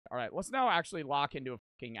All right, let's now actually lock into a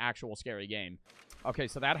fucking actual scary game. Okay,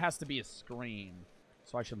 so that has to be a scream.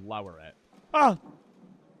 So I should lower it. Ah!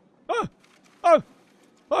 Ah! Ah!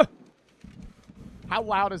 Ah! How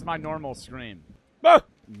loud is my normal scream? Ah!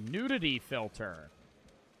 Nudity filter.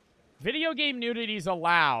 Video game nudity is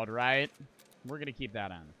allowed, right? We're going to keep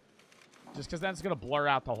that in. Just because then it's going to blur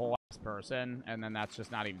out the whole ass person, and then that's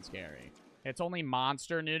just not even scary. It's only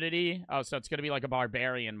monster nudity. Oh, so it's going to be like a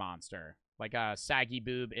barbarian monster. Like a saggy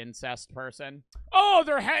boob incest person. Oh,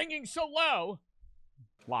 they're hanging so low!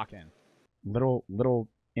 Lock in. Little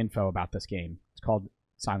info about this game. It's called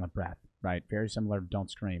Silent Breath, right? Very similar to Don't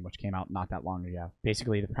Scream, which came out not that long ago.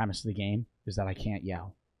 Basically, the premise of the game is that I can't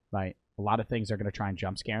yell, right? A lot of things are going to try and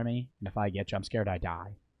jump scare me, and if I get jump scared, I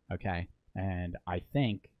die, okay? And I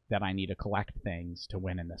think that I need to collect things to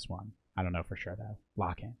win in this one. I don't know for sure, though.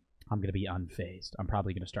 Lock in. I'm going to be unfazed. I'm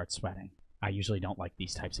probably going to start sweating. I usually don't like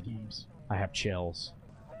these types of games. I have chills.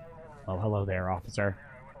 Oh, hello there, officer.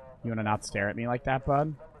 You want to not stare at me like that,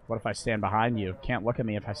 bud? What if I stand behind you? Can't look at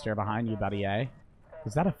me if I stare behind you, buddy, eh?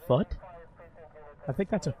 Is that a foot? I think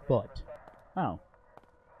that's a foot. Oh.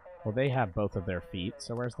 Well, they have both of their feet,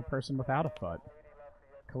 so where's the person without a foot?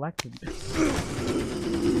 Collected.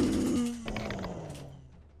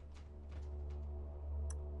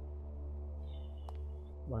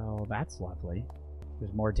 Well, that's lovely.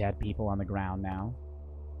 There's more dead people on the ground now.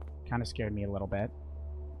 Kind of scared me a little bit.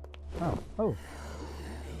 Oh, oh.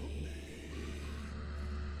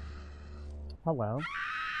 Hello.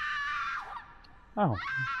 Oh.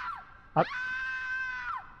 I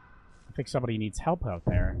think somebody needs help out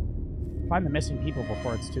there. Find the missing people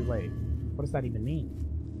before it's too late. What does that even mean?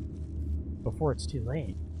 Before it's too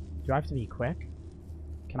late? Do I have to be quick?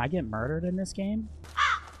 Can I get murdered in this game?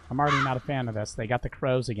 I'm already not a fan of this. They got the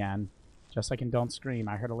crows again. Just like in Don't Scream.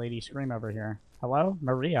 I heard a lady scream over here. Hello?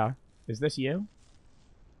 Maria? Is this you?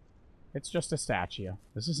 It's just a statue.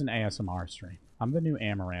 This is an ASMR stream. I'm the new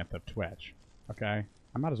Amaranth of Twitch. Okay?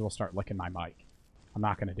 I might as well start licking my mic. I'm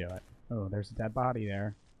not gonna do it. Oh, there's a dead body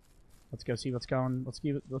there. Let's go see what's going. Let's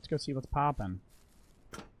go see what's popping.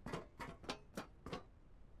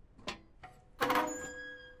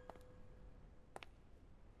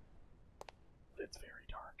 It's very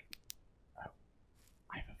dark. Oh,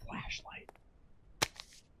 I have a flashlight.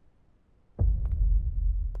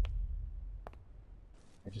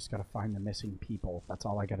 I just gotta find the missing people. That's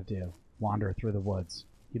all I gotta do. Wander through the woods.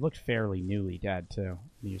 He looked fairly newly dead too.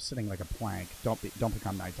 He was sitting like a plank. Don't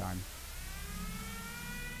become nighttime.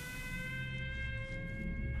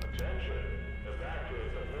 Attention!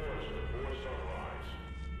 Evacuate the forest before sunrise.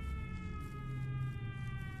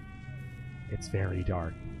 It's very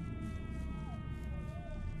dark.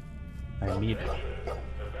 I immediately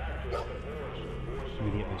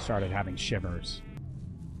started having shivers.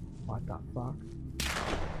 What the fuck?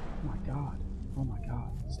 Oh my god. Oh my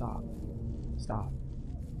god. Stop. Stop.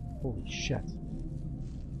 Holy shit.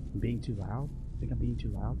 I'm being too loud? I think I'm being too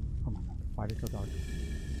loud? Oh my god. Why did it go dark?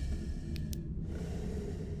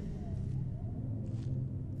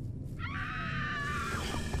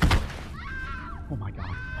 Oh my god.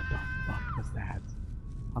 What the fuck was that?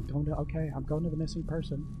 I'm going to the missing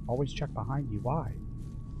person. Always check behind you. Why?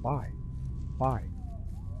 Why? Why?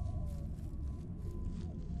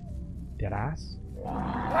 Deadass?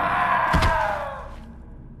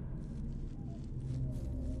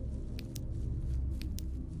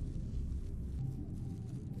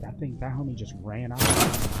 That homie just ran out.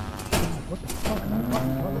 What the fuck?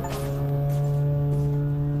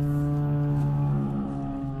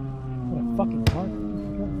 What a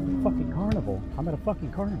fucking carnival. I'm at a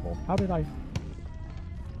fucking carnival. How did I...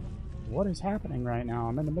 What is happening right now?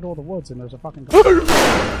 I'm in the middle of the woods and there's a fucking...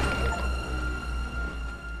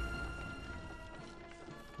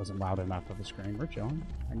 Wasn't loud enough of a scream. We're chilling.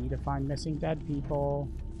 I need to find missing dead people.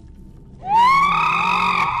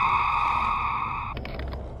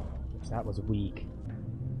 That was weak.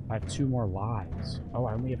 I have 2 more lives. Oh,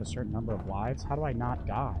 I only have a certain number of lives? How do I not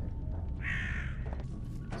die?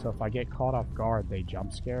 So if I get caught off guard, they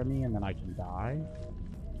jump scare me and then I can die?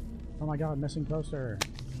 Oh my god, missing poster.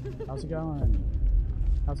 How's it going?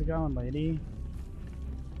 How's it going, lady?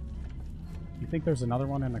 You think there's another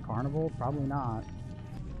one in the carnival? Probably not.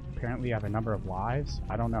 Apparently I have a number of lives.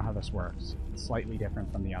 I don't know how this works. It's slightly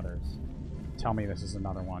different from the others. Tell me this is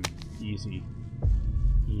another one. Easy.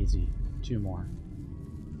 Easy. 2 more.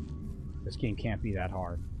 This game can't be that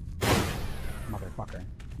hard. Motherfucker.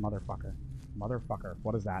 Motherfucker. Motherfucker.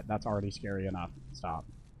 What is that? That's already scary enough. Stop.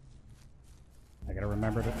 I gotta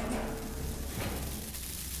remember to...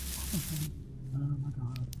 Oh my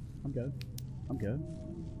god. I'm good. I'm good.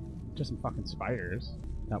 Just some fucking spiders.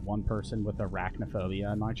 That one person with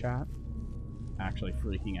arachnophobia in my chat. Actually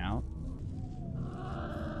freaking out.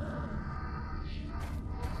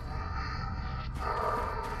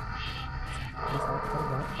 What is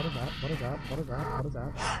that? What is that? What is that? What is that? What is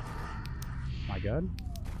that? Am I good?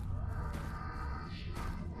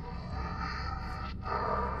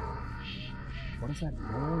 What is that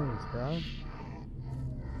noise, bro?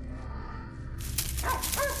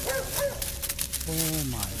 Oh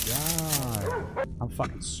my god. I'm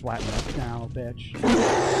fucking sweating up now, bitch.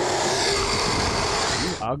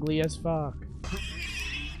 You ugly as fuck.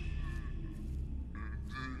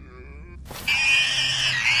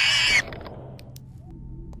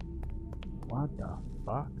 What the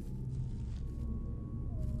fuck?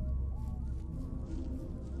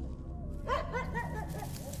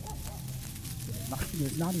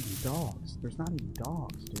 There's not even dogs. There's not even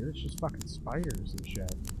dogs, dude. It's just fucking spiders and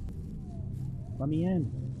shit. Let me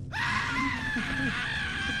in.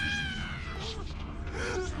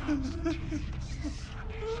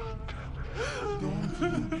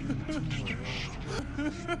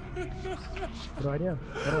 What do I do?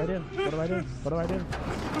 What do I do? What do I do? What do I do?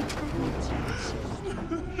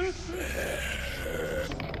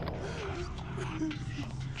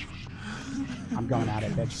 I'm going at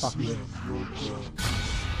it, bitch. Fuck you.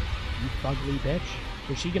 You ugly bitch.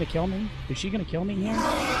 Is she gonna kill me? Is she gonna kill me here?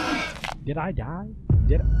 Did I die?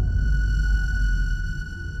 Did I?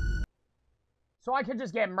 So I could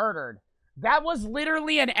just get murdered. That was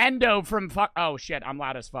literally an endo from fuck. Oh shit, I'm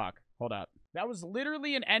loud as fuck. Hold up. That was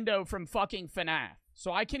literally an endo from fucking FNAF.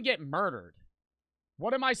 So I can get murdered.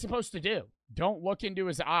 What am I supposed to do? Don't look into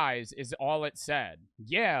his eyes is all it said.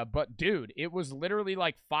 Yeah, but dude, it was literally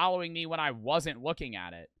like following me when I wasn't looking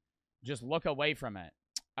at it. Just look away from it.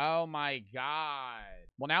 Oh my god.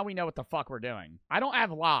 Well, now we know what the fuck we're doing. I don't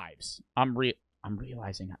have lives. I'm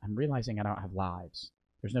realizing I don't have lives.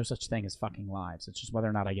 There's no such thing as fucking lives. It's just whether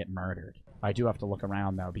or not I get murdered. I do have to look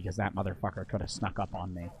around, though, because that motherfucker could have snuck up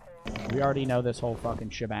on me. We already know this whole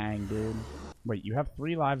fucking shebang, dude. Wait, you have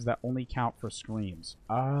 3 lives that only count for screams.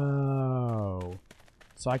 Oh.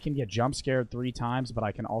 So I can get jump scared 3 times, but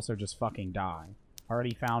I can also just fucking die.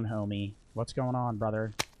 Already found homie. What's going on,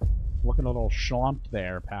 brother? Looking a little schlumped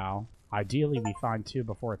there, pal. Ideally, we find 2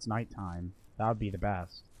 before it's nighttime. That would be the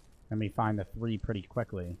best. And we find the 3 pretty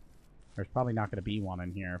quickly. There's probably not going to be one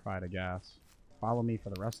in here, if I had to guess. Follow me for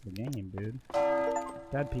the rest of the game, dude.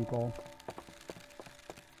 Dead people.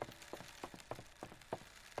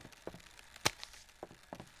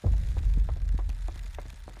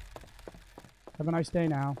 Have a nice day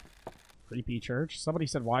now. Creepy church. Somebody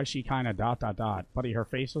said, why is she kind of ... Buddy, her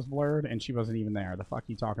face was blurred and she wasn't even there. The fuck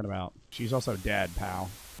you talking about? She's also dead, pal.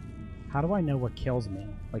 How do I know what kills me?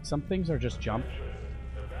 Like, some things are just jump...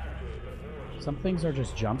 Some things are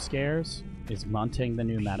just jump scares. Is munting the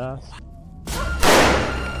new meta?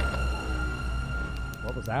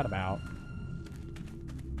 What was that about?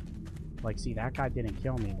 Like, see, that guy didn't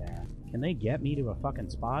kill me there. Can they get me to a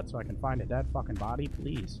fucking spot so I can find a dead fucking body,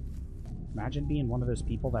 please? Imagine being one of those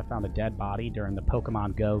people that found a dead body during the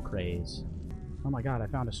Pokemon Go craze. Oh my god, I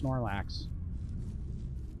found a Snorlax.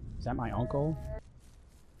 Is that my uncle?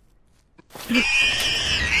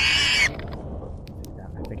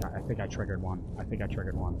 I think I triggered one. I think I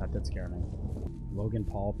triggered one. That did scare me. Logan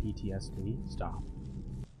Paul PTSD? Stop.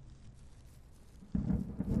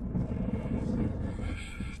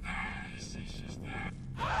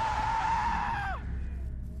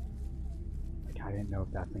 Like, I didn't know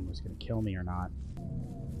if that thing was gonna kill me or not.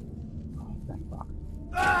 Oh, thank fuck.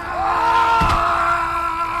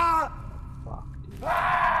 Fuck, dude.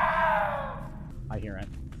 I hear it.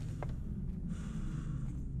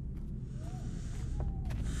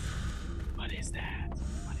 What is that?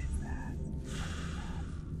 What is that?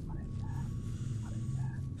 What is that? What is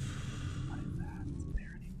that? What is that? It's not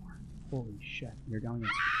there anymore. Holy shit. You're going in.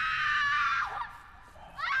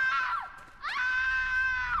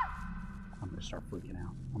 I'm gonna start freaking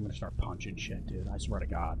out. I'm gonna start punching shit, dude. I swear to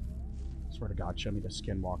God. I swear to God, show me the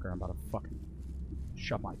Skinwalker. I'm about to fucking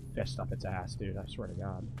shove my fist up its ass, dude. I swear to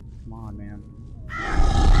God. Come on, man.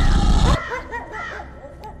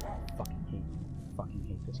 Fucking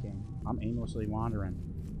hate this game. I'm aimlessly wandering.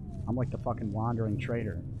 I'm like the fucking wandering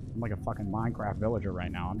trader. I'm like a fucking Minecraft villager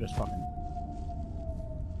right now. I'm just fucking...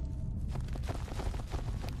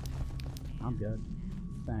 I'm good.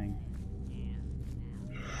 Dang.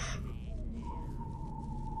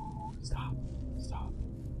 Stop. Stop.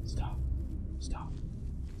 Stop. Stop.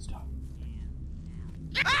 Stop.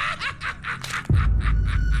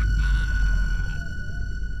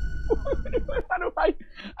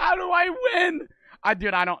 How do I win?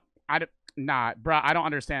 Dude, Nah, bro, I don't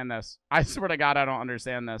understand this. I swear to God, I don't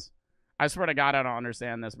understand this. I swear to God, I don't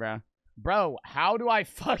understand this, bro. Bro, how do I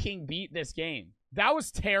fucking beat this game? That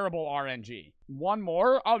was terrible RNG. One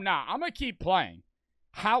more? Oh, nah, I'm gonna keep playing.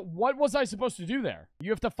 What was I supposed to do there? You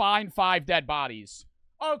have to find 5 dead bodies.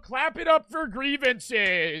 Oh, clap it up for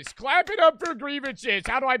grievances. Clap it up for grievances.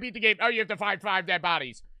 How do I beat the game? Oh, you have to find 5 dead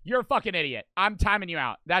bodies. You're a fucking idiot. I'm timing you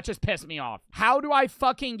out. That just pissed me off. How do I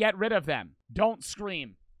fucking get rid of them? Don't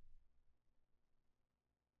scream.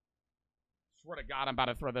 Swear to God, I'm about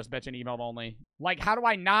to throw this bitch in email only. Like, how do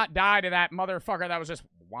I not die to that motherfucker that was just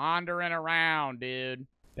wandering around, dude?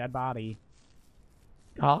 Dead body.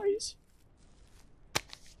 Guys?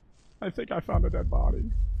 I think I found a dead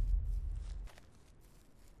body.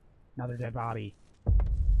 Another dead body.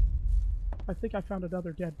 I think I found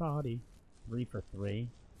another dead body. 3 for 3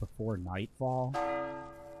 before nightfall?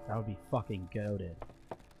 That would be fucking goated.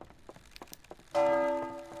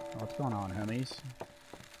 What's going on, homies?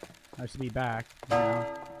 Nice to be back, you know.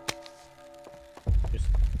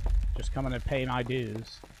 Just coming to pay my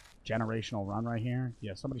dues. Generational run right here.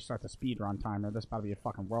 Yeah, somebody start the speed run timer. This about to be a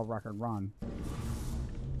fucking world record run.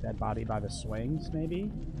 Dead body by the swings, maybe?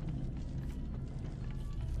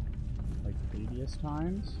 Like previous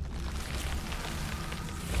times?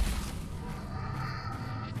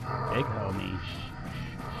 Big homie.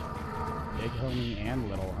 Big homie and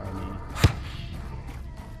little homie.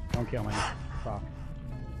 Don't kill me. Fuck.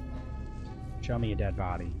 Show me a dead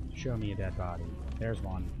body. Show me a dead body. There's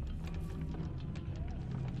one.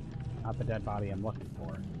 Not the dead body I'm looking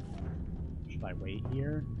for. Should I wait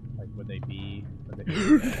here? Like, would they be...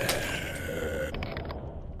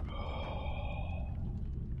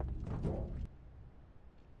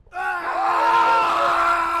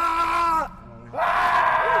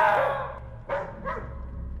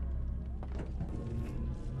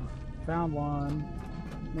 Found one.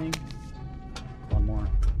 Ming. One more.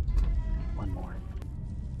 One more.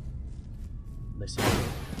 Listen.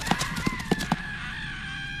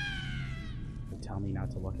 They tell me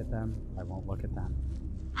not to look at them. I won't look at them.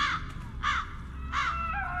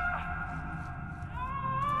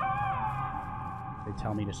 They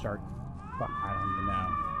tell me to start... Fuck, I don't even know.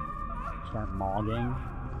 Start mogging.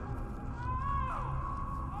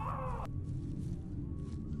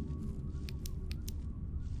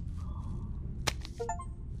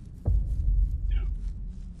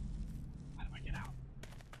 How do I get out?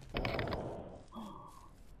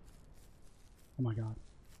 Oh my god.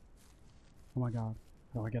 Oh my god.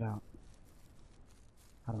 How do I get out?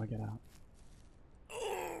 How do I get out?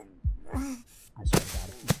 I swear to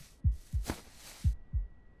God.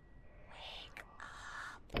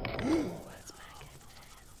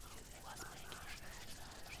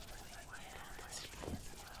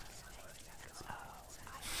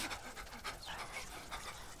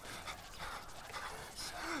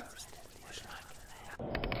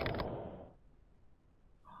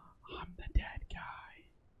 I'm the dead guy.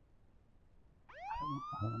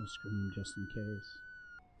 I don't want to scream just in case.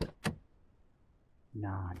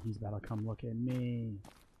 Nah, he's about to come look at me.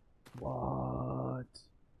 What?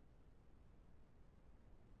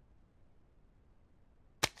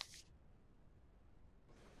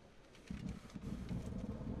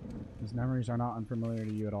 These memories are not unfamiliar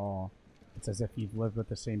to you at all. It's as if you've lived with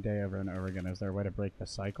the same day over and over again. Is there a way to break the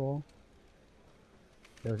cycle?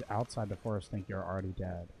 Those outside the forest think you're already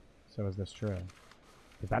dead. So is this true?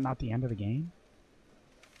 Is that not the end of the game?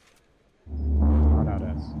 Oh no, it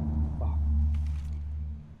is. Fuck.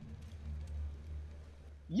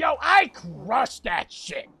 Yo, I crushed that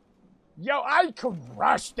shit! Yo, I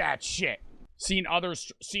crushed that shit! Seen other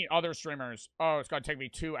streamers. Oh, it's gonna take me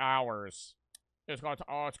 2 hours. It's gonna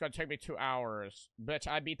take me 2 hours. Bitch,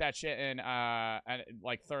 I beat that shit in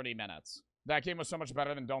like 30 minutes. That game was so much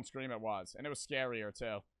better than Don't Scream it was. And it was scarier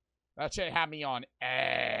too. That shit had me on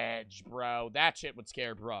edge, bro. That shit would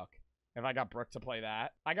scare Brooke. If I got Brooke to play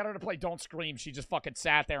that. I got her to play Don't Scream. She just fucking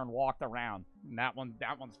sat there and walked around. And that one's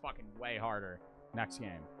fucking way harder. Next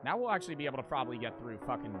game. Now we'll actually be able to probably get through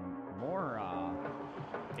fucking more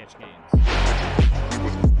itch games.